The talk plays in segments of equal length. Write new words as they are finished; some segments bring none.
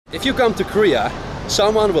If you come to Korea,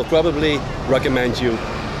 someone will probably recommend you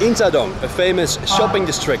Insadong, a famous shopping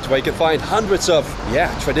district where you can find hundreds of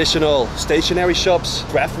traditional stationery shops,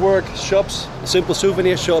 craftwork shops, simple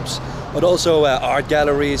souvenir shops, but also art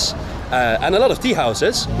galleries and a lot of tea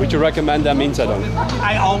houses. Would you recommend them Insadong?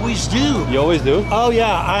 I always do. You always do? Oh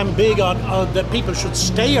yeah, I'm big on that people should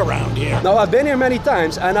stay around here. Now I've been here many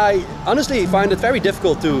times and I honestly find it very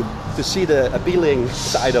difficult to see the appealing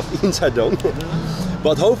side of Insadong.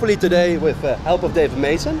 But hopefully today, with the help of David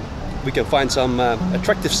Mason, we can find some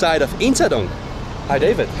attractive side of Insadong. Hi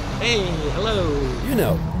David. Hey, hello. You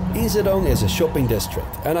know, Insadong is a shopping district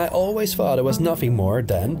and I always thought it was nothing more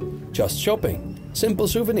than just shopping. Simple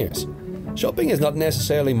souvenirs. Shopping is not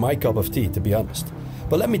necessarily my cup of tea, to be honest.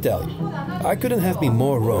 But let me tell you, I couldn't have been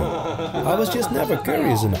more wrong. I was just never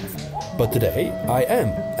curious enough. But today, I am.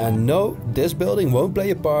 And no, this building won't play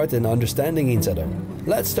a part in understanding Insadong.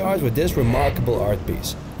 Let's start with this remarkable art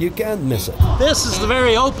piece. You can't miss it. This is the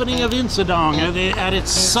very opening of Insadong at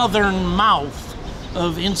its southern mouth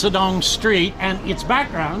of Insadong Street, and its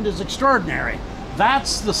background is extraordinary.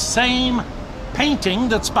 That's the same painting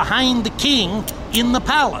that's behind the king in the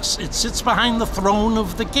palace. It sits behind the throne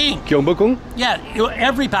of the king. Gyeongbokgung? Yeah,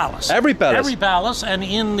 every palace. Every palace? Every palace, and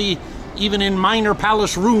even in minor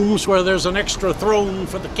palace rooms where there's an extra throne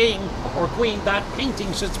for the king or queen, that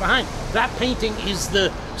painting sits behind. That painting is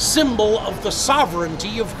the symbol of the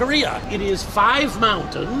sovereignty of Korea. It is 5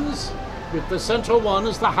 mountains, with the central one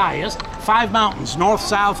as the highest. 5 mountains, north,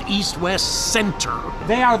 south, east, west, center.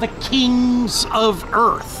 They are the kings of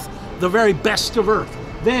earth, the very best of earth.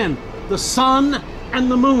 Then the sun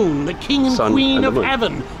and the moon, the king and queen of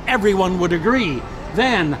heaven, everyone would agree.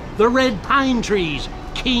 Then the red pine trees,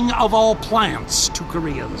 king of all plants to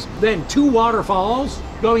Koreans. Then 2 waterfalls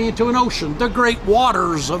going into an ocean, the great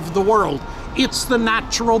waters of the world. It's the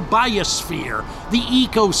natural biosphere, the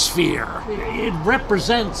ecosphere. It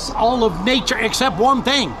represents all of nature except one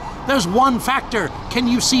thing. There's one factor. Can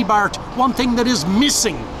you see, Bart? One thing that is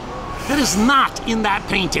missing, that is not in that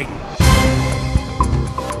painting.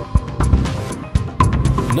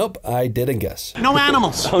 Nope, I didn't guess. No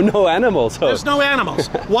animals. Oh, no animals. Oh. There's no animals.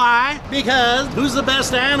 Why? Because who's the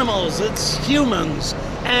best animals? It's humans.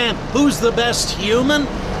 And who's the best human?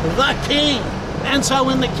 The king. And so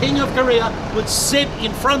when the king of Korea would sit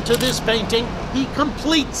in front of this painting, he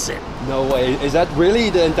completes it. No way. Is that really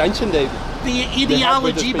the intention, David? The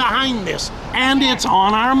ideology behind this. And it's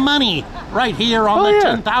on our money. Right here on the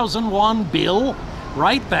 10,000 won bill.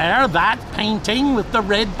 Right there, that painting with the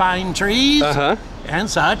red pine trees. And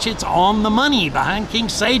such, it's on the money behind King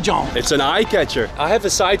Sejong. It's an eye catcher. I have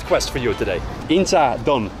a side quest for you today.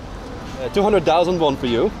 Insadong. 200,000 won for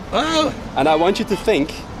you. Oh. And I want you to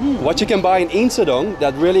think what you can buy in Insadong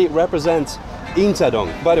that really represents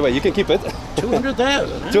Insadong. By the way, you can keep it.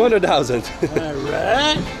 200,000. 200,000. All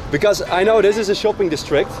right. Because I know this is a shopping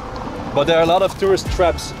district, but there are a lot of tourist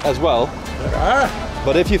traps as well. There are.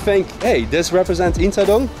 But if you think, hey, this represents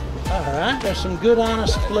Insadong. All right, there's some good,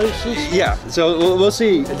 honest places. Yeah, so we'll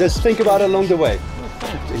see. Just think about it along the way.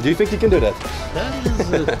 Do you think you can do that?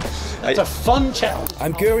 That's a fun challenge.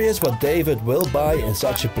 I'm curious what David will buy in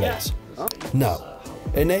such a place. Now,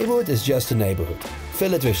 a neighborhood is just a neighborhood.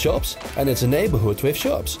 Fill it with shops, and it's a neighborhood with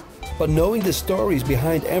shops. But knowing the stories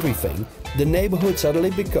behind everything, the neighborhood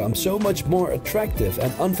suddenly becomes so much more attractive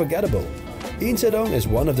and unforgettable. Insadong is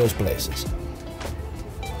one of those places.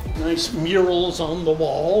 Nice murals on the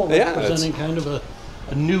wall representing kind of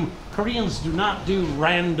a new... Koreans do not do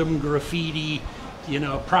random graffiti, you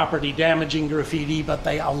know, property damaging graffiti, but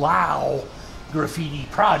they allow graffiti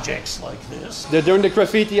projects like this. They're doing the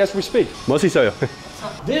graffiti as we speak. 멋있어요.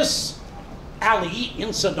 This alley,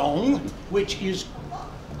 Insadong, which is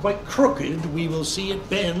quite crooked, we will see it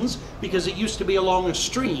bends because it used to be along a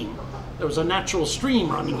stream. There was a natural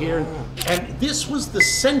stream running here, and this was the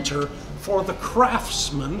center for the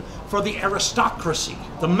craftsmen, for the aristocracy.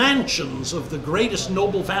 The mansions of the greatest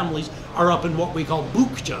noble families are up in what we call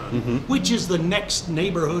Bukjan, which is the next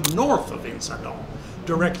neighborhood north of Insadong,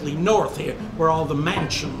 directly north here, where all the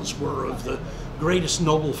mansions were of the greatest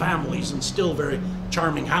noble families and still very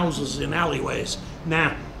charming houses in alleyways.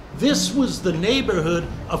 Now, this was the neighborhood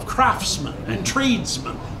of craftsmen and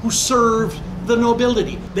tradesmen who served the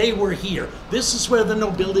nobility. They were here. This is where the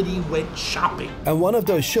nobility went shopping. And one of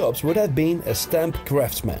those shops would have been a stamp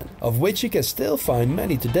craftsman, of which you can still find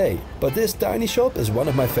many today. But this tiny shop is one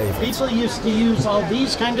of my favorites. People used to use all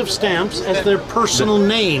these kind of stamps as their personal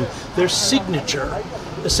name, their signature.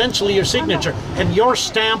 Essentially your signature, and your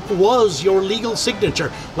stamp was your legal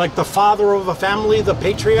signature. Like the father of a family, the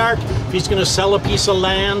patriarch, if he's going to sell a piece of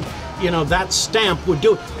land, that stamp would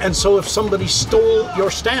do it. And so if somebody stole your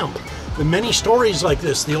stamp, there are many stories like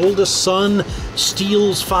this. The oldest son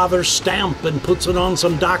steals father's stamp and puts it on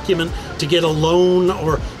some document to get a loan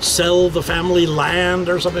or sell the family land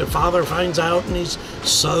or something. Father finds out and he's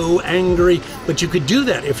so angry. But you could do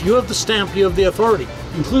that. If you have the stamp, you have the authority.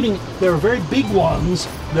 Including, there are very big ones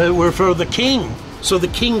that were for the king. So the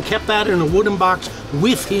king kept that in a wooden box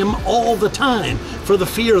with him all the time for the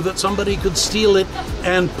fear that somebody could steal it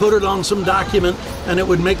and put it on some document and it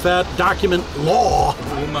would make that document law.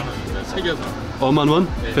 5만 won?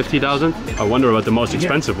 50,000? I wonder about the most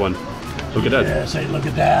expensive one. Look at that. Yes, hey, look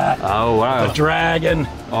at that. Oh, wow. The dragon.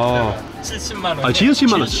 Oh. 70만 원.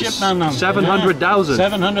 70만 원. 700,000.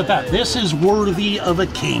 700,000. This is worthy of a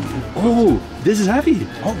king. Oh, this is heavy.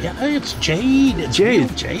 Oh yeah, it's jade. It's real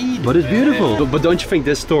jade. But it's beautiful. But don't you think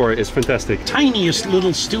this store is fantastic? Tiniest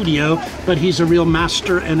little studio, but he's a real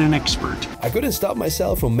master and an expert. I couldn't stop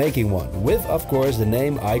myself from making one, with of course the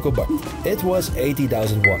name iGoBart. It was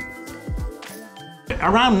 80,000 won.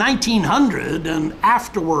 Around 1900 and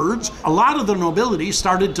afterwards, a lot of the nobility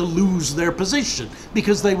started to lose their position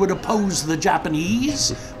because they would oppose the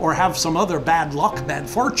Japanese or have some other bad luck, bad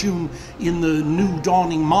fortune in the new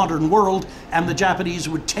dawning modern world, and the Japanese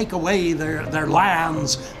would take away their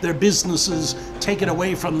lands, their businesses, take it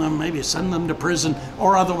away from them, maybe send them to prison,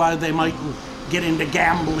 or otherwise they might get into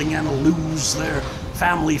gambling and lose their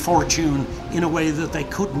family fortune in a way that they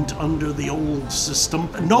couldn't under the old system.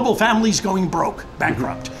 Noble families going broke,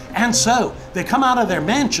 bankrupt. And so they come out of their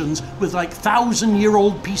mansions with like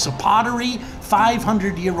 1,000-year-old piece of pottery,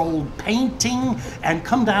 500-year-old painting, and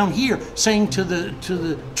come down here saying to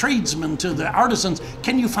the tradesmen, to the artisans,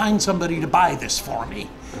 can you find somebody to buy this for me?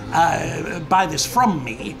 Buy this from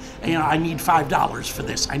me. I need $5 for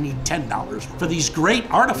this. I need $10 for these great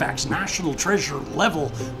artifacts, national treasure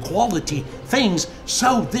level quality things.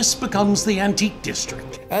 So this becomes the antique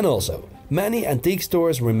district. And also, many antique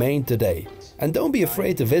stores remain today. And don't be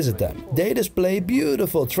afraid to visit them. They display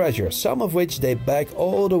beautiful treasures, some of which date back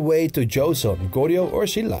all the way to Joseon, Goryeo or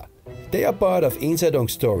Silla. They are part of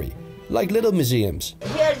Insadong's story, like little museums.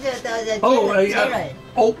 Here's the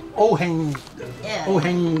Oheng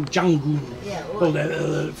Jangun. Yeah,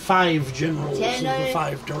 The 5 generals of the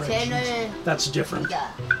 5 directions. That's different.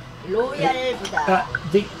 Royal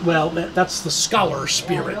Buddha. That's the scholar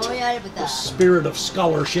spirit. Royal Buddha. The spirit of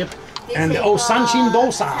scholarship. And Sanshin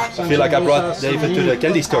Dosa. I feel like I brought David to the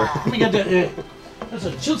candy store. We got there's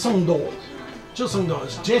a Chilsongdo. Chilsongdo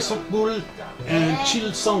is Jesokbul and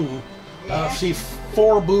Chilsong. See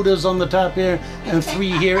 4 Buddhas on the top here and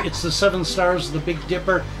 3 here. It's the 7 stars of the Big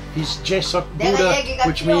Dipper. He's Jesok Buddha,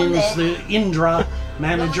 which means the Indra,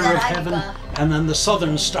 manager of heaven, and then the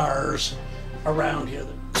southern stars around here.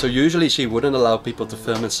 So usually she wouldn't allow people to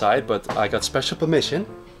film inside, but I got special permission,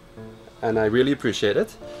 and I really appreciate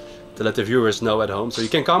it, to let the viewers know at home. So you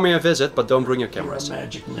can come here and visit, but don't bring your cameras. You're a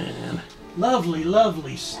magic man. Lovely,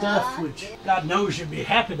 lovely stuff, which God knows you'd be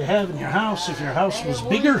happy to have in your house if your house was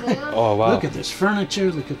bigger. Oh, wow. Look at this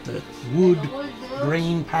furniture, look at the wood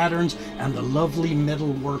grain patterns, and the lovely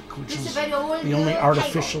metal work, which is the only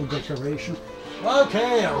artificial decoration.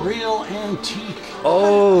 Okay, a real antique.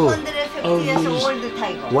 Oh, 150 years old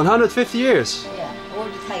tiger. 150 years. Yeah,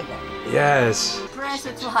 old tiger. Yes. Price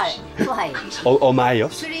too high. 얼마요?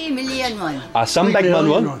 3 million won. 300만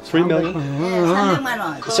원? 3 million? 300만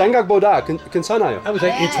원. 생각보다 괜찮아요. I would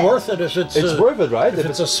say it's worth it if it's It's worth it, right? if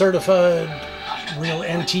it's a certified real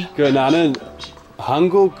antique. 나는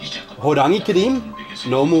한국 호랑이 그림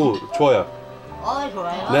너무 좋아요.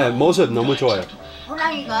 좋아요. 네, 모습 너무 좋아요.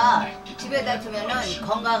 호랑이가 집에다 두면은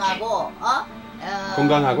건강하고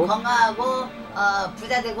건강하고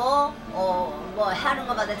부자 되고 뭐 하는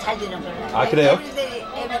것마다 잘 되는 거예요. 아, 그래요?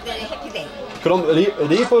 Everyday happy day. 그럼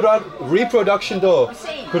리프로덕션도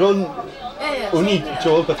그런 운이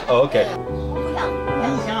좋을 것 같아요. 오케이. 향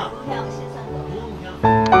신선.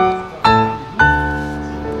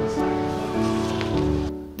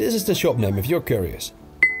 This is the shop name if you're curious.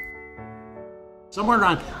 Somewhere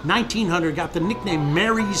around 1900 got the nickname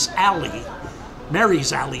Mary's Alley.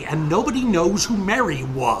 Mary's Alley, and nobody knows who Mary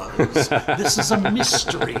was. This is a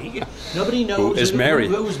mystery. Nobody knows Who is Mary?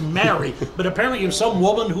 Who was Mary, but apparently it was some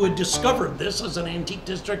woman who had discovered this as an antique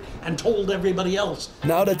district and told everybody else.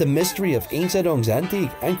 Now that the mystery of Insadong's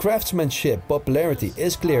antique and craftsmanship popularity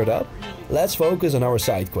is cleared up, let's focus on our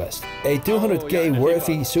side quest. A 200k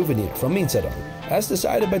worthy souvenir from Insadong, as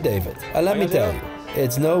decided by David. And let me tell you,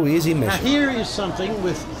 it's no easy Now mission. here is something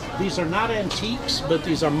with, these are not antiques, but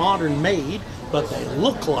these are modern made. but they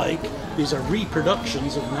look like these are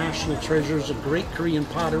reproductions of national treasures of great Korean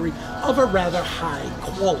pottery of a rather high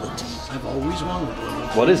quality. I've always wanted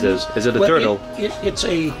one. What is this? Is it a turtle? It's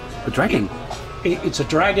a dragon. It's a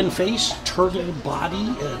dragon face, turtle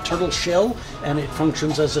body, turtle shell, and it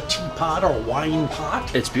functions as a teapot or wine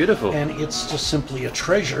pot. It's beautiful. And it's just simply a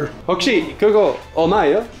treasure. 혹시 그거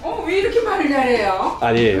얼마예요? 왜 이렇게 말을 잘해요?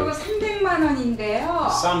 아니에요. 그거 300만 원인데요.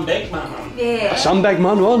 300만 원. 네.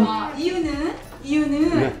 300만 원?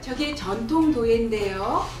 이유는 네. 저게 전통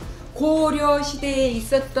도예인데요. 고려 시대에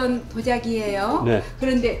있었던 도자기예요. 네.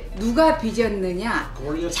 그런데 누가 빚었느냐?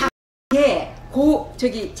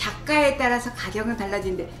 작가에 따라서 가격은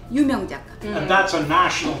달라지는데 유명 작가. And that's a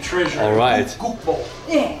national treasure. All right. 국보.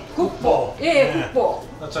 예, 국보.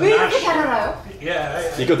 That's a 왜 이렇게 national- 잘 알아요?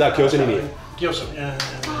 Yeah. 이거 다 교수님이 교수.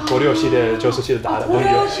 고려 시대, 조선 시대 다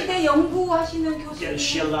고려 시대 연구하시는 교수님.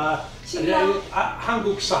 신라.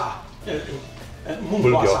 한국사. 불교.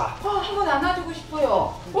 문과사. 한번 안아주고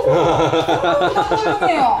싶어요.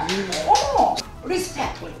 훌륭해요.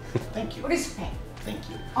 리스펙. Thank you. 리스펙. Thank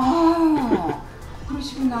you.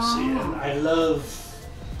 그러시구나. See, and I love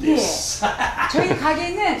this. 저희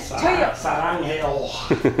가게는 사랑해요.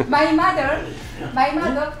 My mother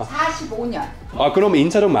 45년. 그럼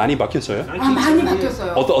인사동 많이 바뀌었어요? 많이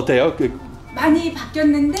바뀌었어요. 어때요? 많이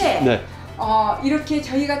바뀌었는데 네. 이렇게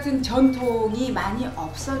저희 같은 전통이 많이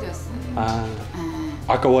없어졌어요.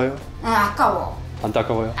 아까워요? 아까워.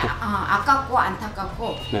 안타까워요? 아깝고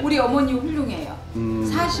안타깝고 네. 우리 어머니 훌륭해요.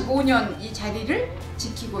 45년 이 자리를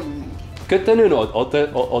지키고 있는 게. 그때는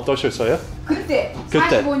어떠셨어요? 그때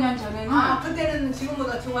 45년 전에는 그때는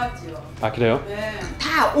지금보다 좋았지요. 그래요? 네.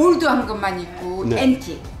 다 올드한 것만 있고 네.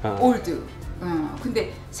 앤틱, 올드.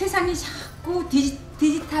 근데 세상이 자꾸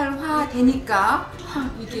디지털화 되니까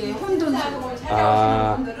이게 혼돈스러워. 인사동을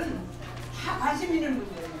찾아오시는 분들은 다 관심 있는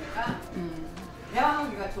분들이니까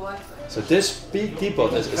대화하기가 좋았어요. So this big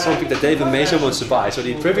teapot is something that David Mason wants to buy. So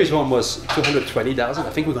the previous one was 220,000. I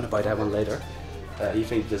think we're going to buy that one later. He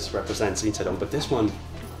thinks this represents Insadong, but this one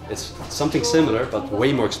is something similar, but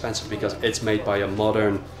way more expensive because it's made by a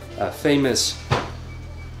modern, famous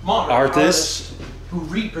artist who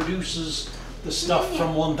reproduces the stuff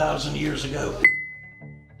from 1,000 years ago.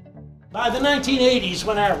 By the 1980s,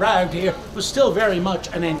 when I arrived here, it was still very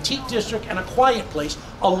much an antique district and a quiet place.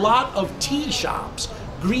 A lot of tea shops,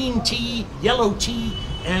 green tea, yellow tea,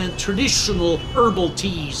 and traditional herbal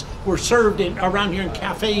teas were served around here in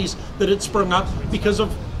cafes that had sprung up because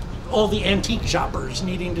of all the antique shoppers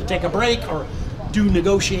needing to take a break or do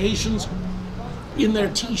negotiations in their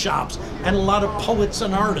tea shops. And a lot of poets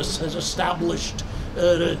and artists has established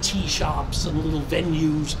tea shops and little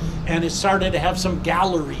venues, and it started to have some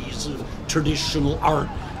galleries of traditional art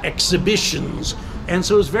exhibitions, and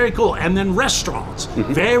so it was very cool. And then restaurants,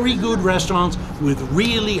 very good restaurants with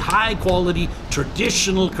really high quality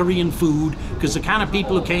traditional Korean food, because the kind of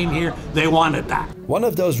people who came here, they wanted that. One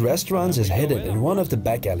of those restaurants is hidden in one of the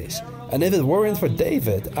back alleys, and if it weren't for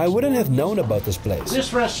David, I wouldn't have known about this place.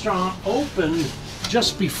 This restaurant opened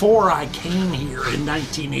just before I came here in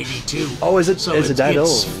 1982. Oh, is it that old?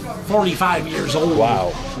 It's 45 years old.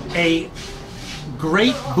 Wow. A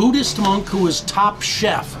great Buddhist monk who was top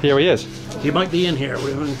chef. Here he is. He might be in here.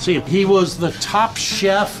 We haven't seen him. He was the top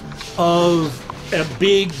chef of a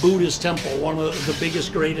big Buddhist temple, one of the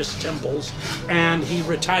biggest, greatest temples, and he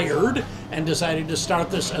retired and decided to start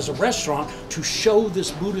this as a restaurant to show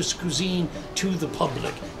this Buddhist cuisine to the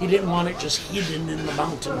public. He didn't want it just hidden in the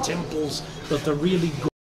mountain temples, but the really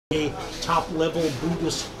good top-level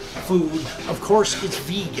Buddhist food. Of course, it's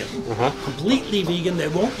vegan, completely vegan. They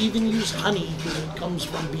won't even use honey because it comes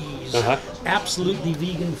from bees. Absolutely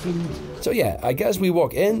vegan food. So yeah, I guess we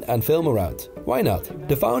walk in and film around. Why not?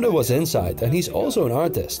 The founder was inside and he's also an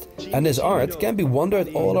artist. And his art can be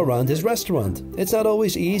wandered all around his restaurant. It's not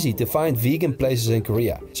always easy to find vegan places in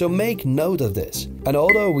Korea, so make note of this. And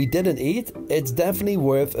although we didn't eat, it's definitely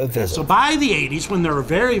worth a visit. So by the 80s, when there were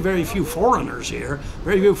very, very few foreigners here,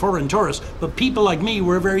 very few foreign tourists, but people like me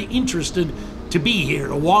were very interested to be here,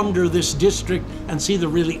 to wander this district and see the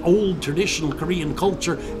really old traditional Korean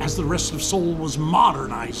culture as the rest of Seoul was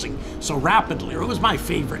modernizing so rapidly. It was my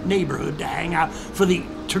favorite neighborhood to hang out for the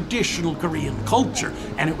traditional Korean culture,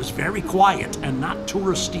 and it was very quiet and not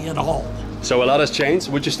touristy at all. So a lot has changed.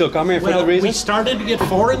 Would you still come here for that reason? We started to get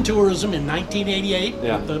foreign tourism in 1988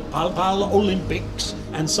 Yeah. with the Pal Olympics,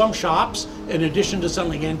 and some shops, in addition to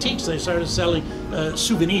selling antiques, they started selling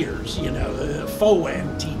souvenirs, faux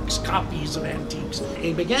antiques, copies of antiques.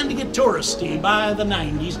 It began to get touristy by the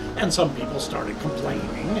 90s, and some people started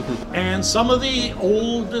complaining. And some of the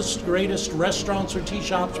oldest, greatest restaurants or tea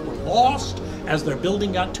shops were lost, as their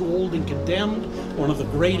building got too old and condemned, one of the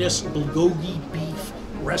greatest bulgogi beef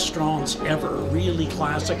restaurants ever, really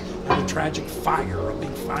classic, had a tragic fire, a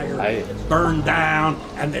big fire burned down,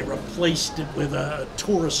 and they replaced it with a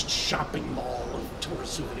tourist shopping mall of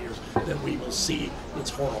tourist souvenirs that we will see.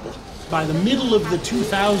 It's horrible. By the middle of the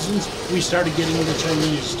 2000s, we started getting the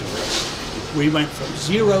Chinese tourists. We went from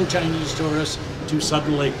 0 Chinese tourists to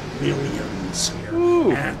suddenly millions here.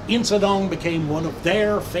 Ooh. And Insadong became one of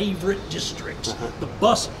their favorite districts. The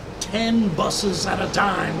 10 buses at a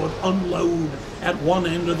time would unload at one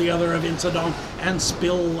end or the other of Insadong and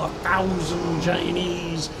spill 1,000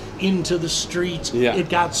 Chinese into the streets. Yeah. It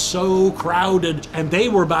got so crowded, and they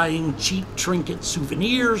were buying cheap trinket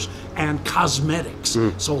souvenirs and cosmetics.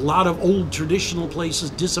 So a lot of old traditional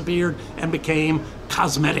places disappeared and became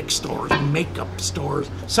cosmetic stores, makeup stores.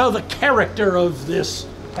 So the character of this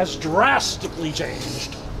has drastically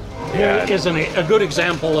changed. Yeah. Here is a good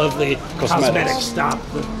example of the cosmetic stop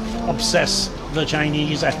that obsess the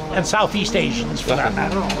Chinese and Southeast Asians, for that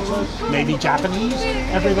matter, also. Maybe Japanese.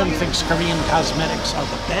 Everybody thinks Korean cosmetics are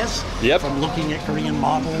the best. Yep. From looking at Korean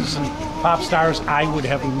models and pop stars, I would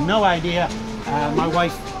have no idea. My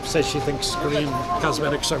wife says she thinks Korean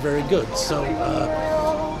cosmetics are very good. So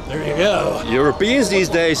there you go. Europeans these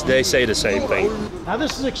days, they say the same thing. Now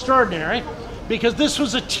this is extraordinary, because this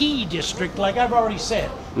was a tea district, like I've already said,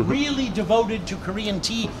 really devoted to Korean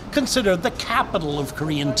tea, considered the capital of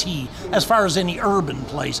Korean tea as far as any urban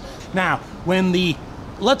place. Now, when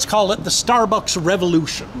let's call it the Starbucks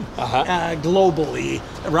revolution, globally,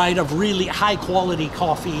 right, of really high quality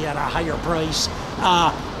coffee at a higher price,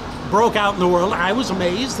 broke out in the world, I was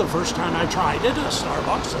amazed the first time I tried it at Starbucks.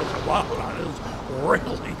 I said, wow, that is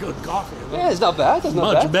really good coffee. Yeah, it's not bad. It's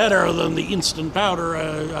not much better than the instant powder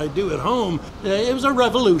I do at home. It was a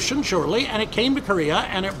revolution, surely, and it came to Korea,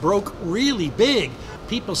 and it broke really big.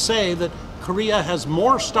 People say that Korea has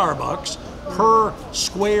more Starbucks per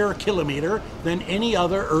square kilometer than any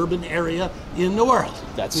other urban area in the world.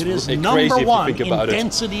 That's it is crazy number one if you think about in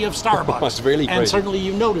density of Starbucks. That's really crazy. And certainly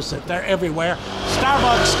you notice it. They're everywhere.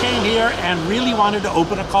 Starbucks came here and really wanted to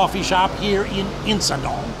open a coffee shop here in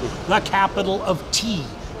Insadong, the capital of tea.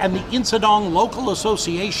 And the Insadong Local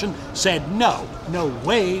Association said, no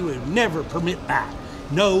way, we would never permit that.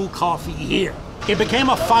 No coffee here. It became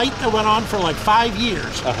a fight that went on for like 5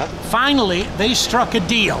 years. Finally, they struck a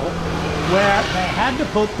deal where they had to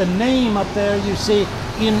put the name up there, you see,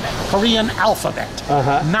 in Korean alphabet.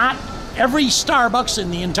 Not every Starbucks in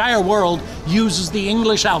the entire world uses the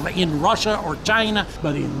English alphabet, in Russia or China,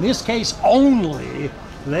 but in this case only,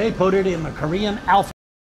 they put it in the Korean alphabet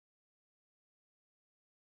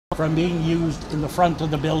from being used in the front of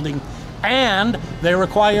the building. And they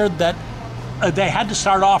required that they had to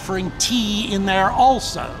start offering tea in there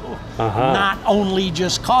also, not only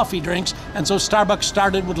just coffee drinks. And so Starbucks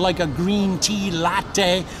started with like a green tea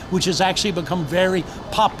latte, which has actually become very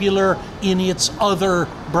popular in its other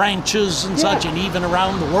branches and such, and even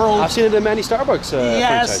around the world. I've seen it in many Starbucks yes,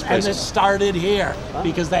 franchise and it places. Started here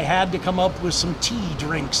because they had to come up with some tea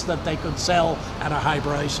drinks that they could sell at a high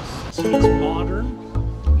price. So it's modern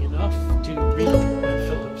enough to read the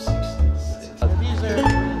Phillips 60s. These are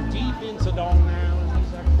deep Insadong now, and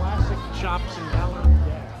these are classic shops and galleries.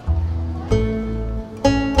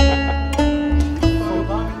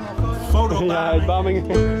 Bombing.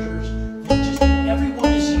 Just everyone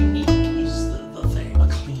is unique is the thing. A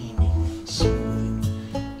cleaning,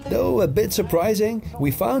 smoothing. Though a bit surprising, we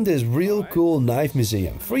found this real cool knife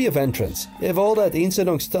museum, free of entrance. If all that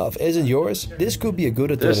Insadong stuff isn't yours, this could be a good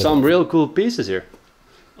alternative. There's some real cool pieces here.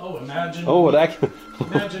 Oh, imagine!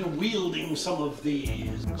 Imagine wielding some of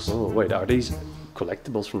these. Oh, wait, are these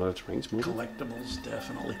collectibles from Lord of the Rings movie? Collectibles,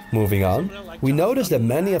 definitely. Moving on, we noticed that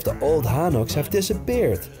many of the old hanoks have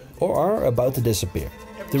disappeared, or are about to disappear.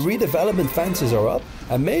 The redevelopment fences are up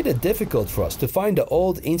and made it difficult for us to find the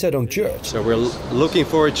old Insadong church. So we're looking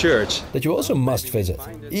for a church. That you also must visit,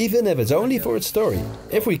 even if it's only for its story.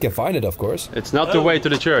 If we can find it, of course. It's not the way to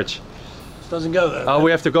the church. Doesn't go there. Oh,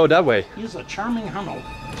 we have to go that way. Here's a charming hanok.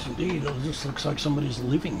 Yes, indeed. It just looks like somebody's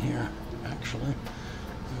living here, actually.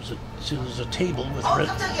 There's a table with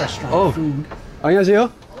restaurant food.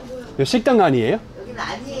 안녕하세요. 여기 식당 아니에요? 여기는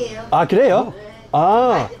아니에요. 아, 그래요?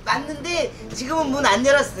 아. 맞는데 지금은 문 안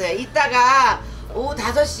열었어요. 이따가 오후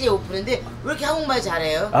 5시에 오픈인데 왜 이렇게 한국말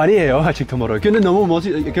잘해요? 아니에요. 아직도 멀어요. 근데 너무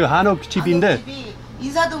그 한옥 집인데. 한옥집이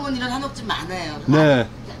인사동은 이런 한옥집 많아요. 네.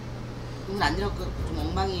 문 안 열었고 좀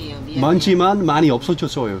엉망이에요. 미안해요. 많지만 많이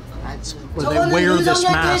없어졌어요. 저거는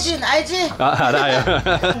윤석열 대신 알지? 아,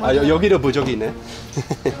 알아요. 여기도 부적이 있네.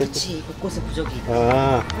 그렇지. 곳곳에 부적이 있고.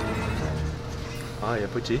 아,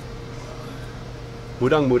 예쁘지?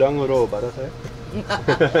 무당으로 받아서요?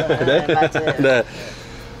 네. 맞아요. 네.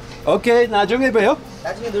 오케이, 나중에 봬요.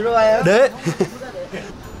 나중에 놀러 와요. 네.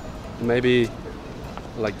 Maybe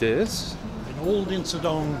like this. In old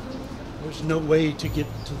Insadong, there's no way to get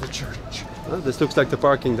to the church. Oh, this looks like the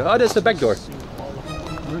parking. Oh, that's the back door.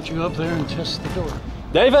 Why don't you go up there and test the door?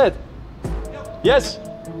 David! Yes!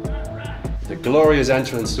 The glorious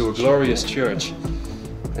entrance to a glorious church.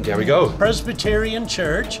 And there we go. Presbyterian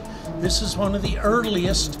Church. This is one of the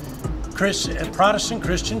earliest Protestant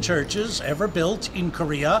Christian churches ever built in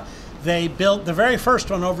Korea. They built the very first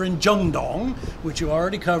one over in Jongdong, which you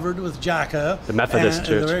already covered with Jaka. The Methodist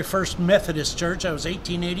church. The very first Methodist church. That was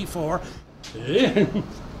 1884.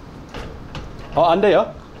 안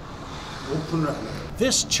돼요?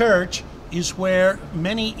 This church is where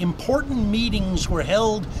many important meetings were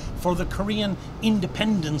held for the Korean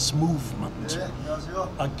independence movement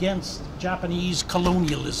against Japanese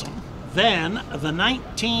colonialism. Then the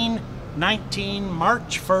 1919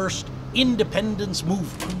 March 1st independence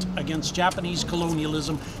movement against Japanese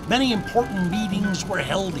colonialism. Many important meetings were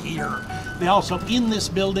held here. They also, in this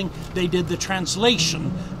building, they did the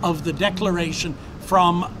translation of the Declaration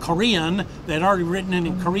from Korean. They'd already written it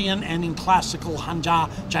in Korean and in classical Hanja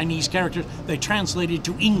Chinese characters. They translated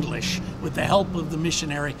to English with the help of the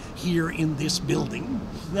missionary here in this building.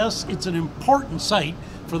 Thus, it's an important site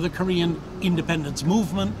for the Korean independence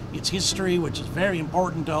movement, its history, which is very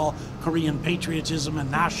important to all Korean patriotism and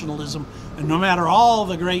nationalism. And no matter all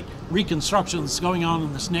the great reconstructions going on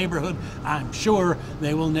in this neighborhood, I'm sure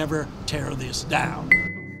they will never tear this down.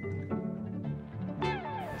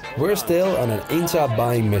 We're still on an Insa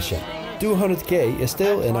buying mission. 200k is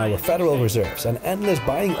still in our federal reserves and endless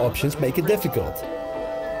buying options make it difficult.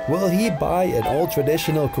 Will he buy an old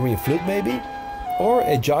traditional Korean flute maybe? Or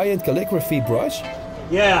a giant calligraphy brush?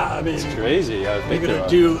 Yeah, I mean, It's crazy. I they're think going to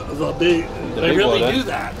do the big, they big really one, do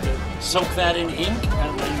that. Soak that in ink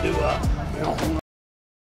and then do a, you know.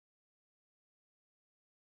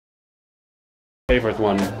 favorite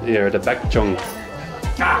one here, the Baekjong,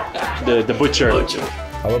 the butcher.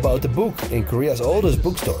 How about the book in Korea's oldest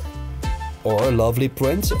bookstore? Or lovely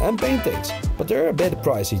prints and paintings, but they're a bit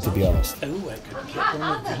pricey to be honest. Oh, I could get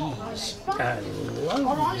one of these. I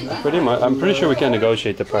love that. Pretty much. I'm pretty sure we can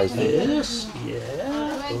negotiate the price. This,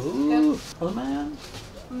 yeah. Ooh, oh man.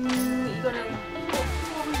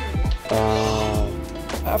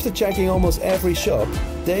 After checking almost every shop,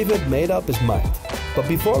 David made up his mind. But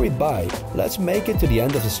before we buy, let's make it to the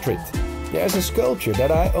end of the street. There's a sculpture that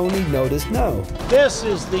I only noticed now. This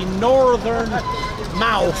is the northern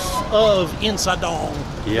mouth of Insadong.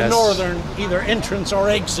 Yes. The northern either entrance or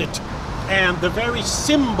exit. And the very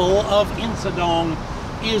symbol of Insadong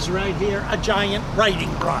is right here, a giant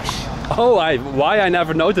writing brush. Oh, why I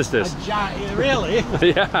never noticed this. Really?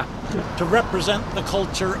 Yeah. To represent the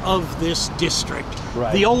culture of this district.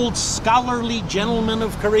 Right. The old scholarly gentlemen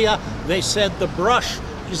of Korea, they said the brush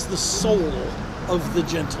is the soul of the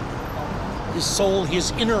gentleman. His soul,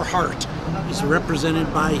 his inner heart, is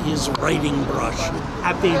represented by his writing brush.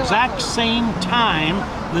 At the exact same time,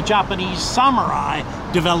 the Japanese samurai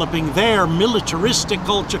developing their militaristic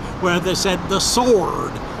culture, where they said the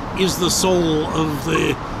sword is the soul of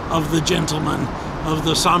the gentleman, of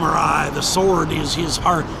the samurai. The sword is his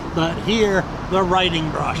heart, but here, the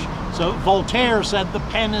writing brush. So Voltaire said the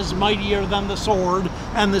pen is mightier than the sword,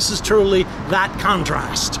 and this is truly that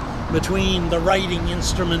contrast between the writing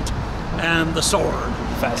instrument and the sword.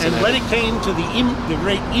 And when it came to the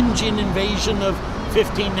great Imjin invasion of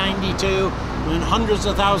 1592, when hundreds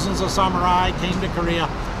of thousands of samurai came to Korea,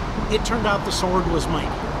 it turned out the sword was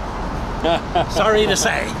mighty. Sorry to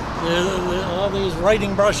say, all these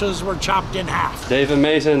writing brushes were chopped in half. David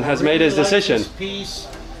Mason has made his decision. This piece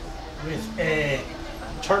with a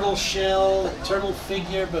turtle shell, a turtle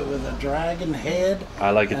figure, but with a dragon head.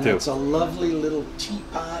 I like it and too. It's a lovely little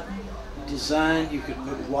teapot design. You could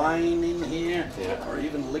put wine in here, or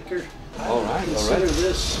even liquor. All right, Consider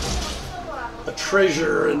this a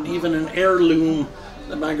treasure and even an heirloom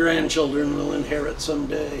that my grandchildren will inherit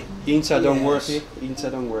someday. Insadong worthy.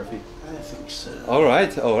 Insadong worthy. I think so. All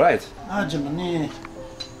right, all right. Ajamane.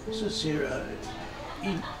 This is here.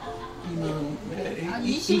 20만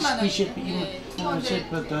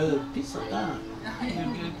원. 비싸다.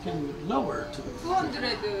 You can lower to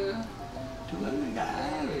 200.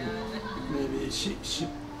 maybe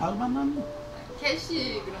 18만 원?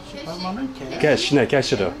 캐시 그럼 18만 원? 캐시, 네,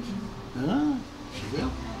 캐시로. 어?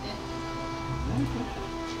 그래요?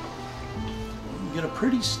 get a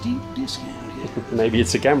pretty steep discount here. Maybe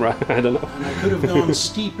it's a camera. I don't know. And I could have gone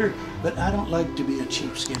steeper, but I don't like to be a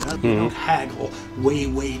cheapskate. I don't haggle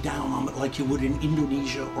way down on it like you would in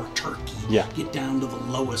Indonesia or Turkey. Yeah. Get down to the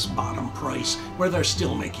lowest bottom price where they're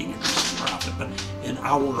still making a decent profit. But an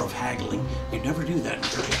hour of haggling, you never do that in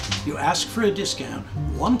Korea. You ask for a discount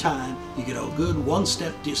one time, you get a good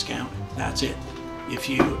one-step discount. That's it. If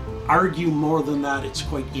you argue more than that, it's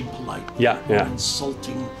quite impolite. Yeah, yeah.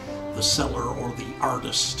 Insulting the seller or the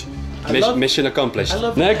artist. Mission accomplished. I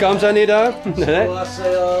love 네, 감사합니다. 네.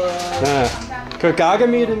 좋았어요. 그 가게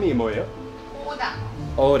이름이 뭐예요? 오당.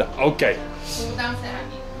 오다. 오케이. 오당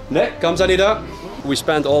세라믹. 네, 감사합니다. We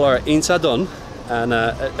spent all our Insadong, and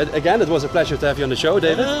again, it was a pleasure to have you on the show,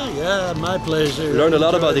 David. Yeah, my pleasure. We learned a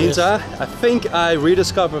lot about Enjoy this. Insa. I think I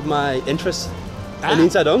rediscovered my interest in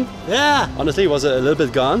Insadong. Yeah. Honestly, it was a little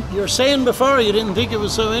bit gone. You were saying before you didn't think it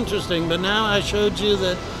was so interesting, but now I showed you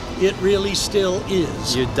that it really still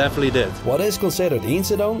is. You definitely did. What is considered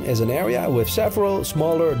Insadong is an area with several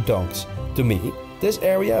smaller dongs. To me, this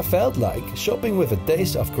area felt like shopping with a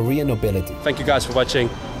taste of Korean nobility. Thank you guys for watching.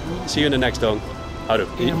 See you in the next dong. Haru.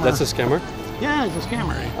 That's the scammer. Yeah, this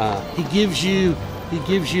camera. He gives you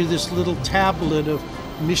this little tablet of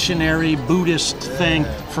missionary Buddhist thing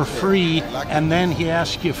for free, and then he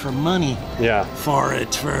asks you for money for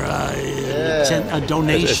it, for a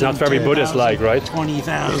donation. It's not very Buddhist-like, right?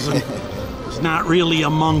 20,000. It's not really a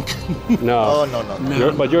monk. No.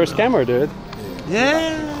 No. But you're a scammer, dude.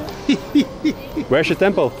 Yeah. Where's your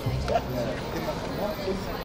temple?